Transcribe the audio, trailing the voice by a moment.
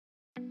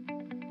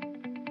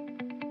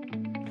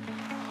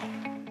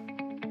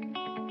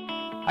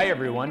Hi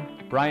everyone,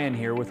 Brian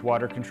here with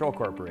Water Control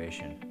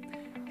Corporation.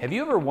 Have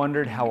you ever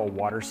wondered how a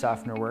water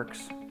softener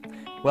works?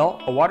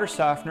 Well, a water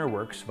softener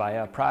works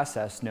via a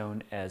process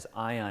known as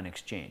ion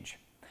exchange.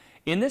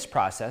 In this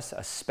process,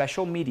 a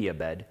special media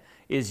bed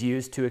is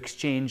used to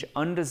exchange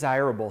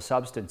undesirable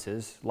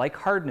substances like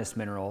hardness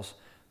minerals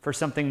for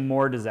something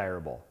more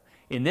desirable.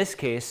 In this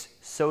case,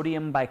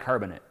 sodium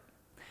bicarbonate.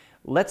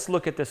 Let's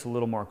look at this a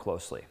little more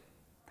closely.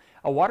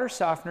 A water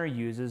softener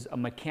uses a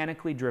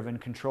mechanically driven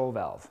control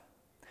valve.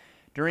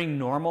 During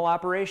normal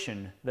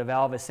operation, the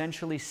valve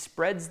essentially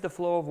spreads the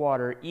flow of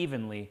water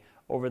evenly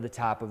over the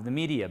top of the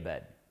media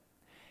bed.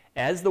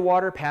 As the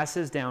water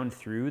passes down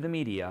through the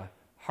media,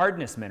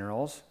 hardness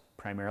minerals,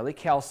 primarily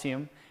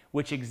calcium,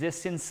 which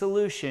exists in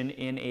solution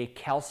in a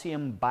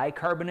calcium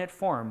bicarbonate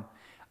form,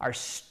 are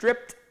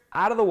stripped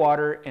out of the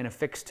water and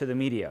affixed to the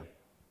media.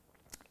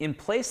 In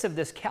place of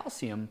this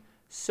calcium,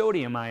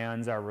 sodium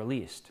ions are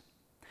released.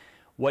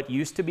 What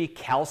used to be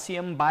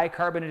calcium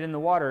bicarbonate in the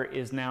water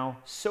is now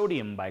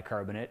sodium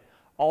bicarbonate,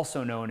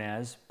 also known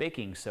as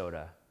baking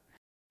soda.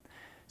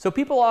 So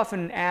people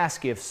often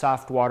ask if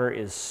soft water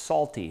is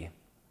salty.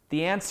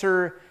 The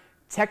answer,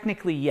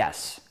 technically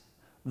yes,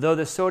 though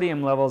the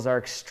sodium levels are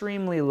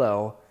extremely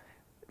low,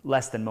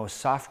 less than most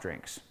soft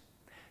drinks.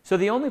 So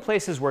the only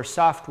places where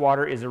soft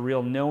water is a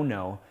real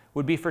no-no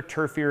would be for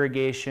turf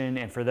irrigation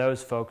and for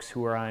those folks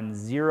who are on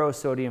zero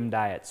sodium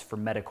diets for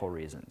medical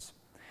reasons.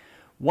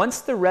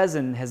 Once the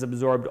resin has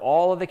absorbed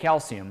all of the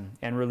calcium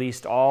and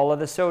released all of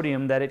the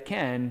sodium that it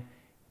can,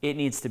 it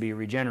needs to be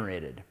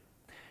regenerated.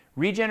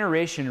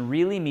 Regeneration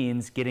really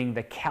means getting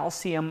the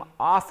calcium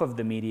off of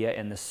the media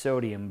and the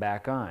sodium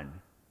back on.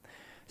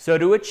 So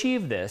to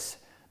achieve this,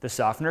 the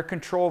softener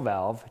control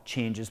valve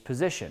changes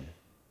position.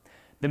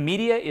 The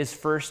media is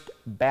first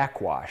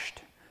backwashed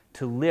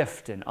to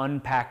lift and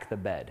unpack the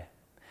bed.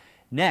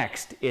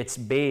 Next, it's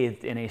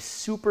bathed in a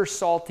super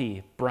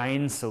salty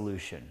brine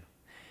solution.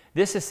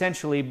 This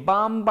essentially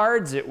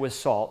bombards it with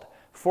salt,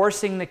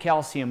 forcing the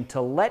calcium to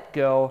let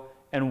go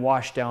and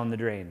wash down the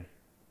drain.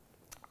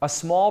 A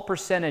small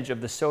percentage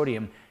of the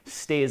sodium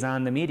stays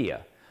on the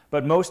media,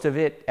 but most of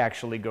it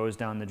actually goes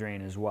down the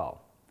drain as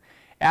well.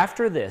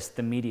 After this,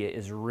 the media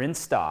is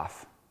rinsed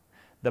off,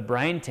 the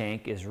brine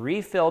tank is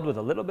refilled with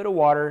a little bit of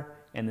water,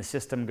 and the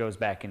system goes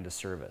back into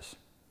service.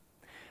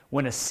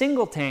 When a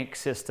single tank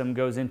system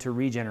goes into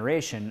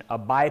regeneration, a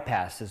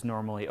bypass is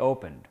normally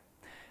opened.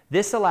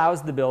 This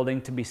allows the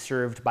building to be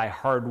served by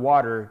hard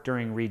water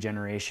during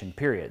regeneration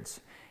periods,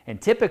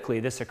 and typically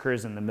this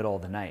occurs in the middle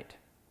of the night.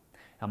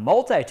 Now,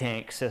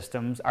 multi-tank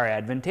systems are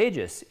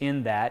advantageous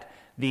in that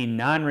the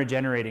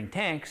non-regenerating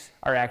tanks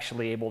are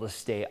actually able to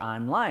stay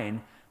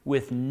online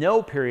with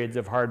no periods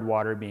of hard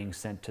water being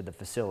sent to the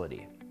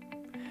facility.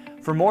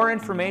 For more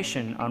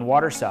information on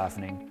water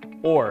softening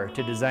or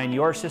to design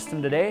your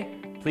system today,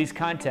 please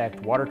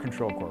contact Water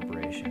Control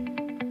Corporation.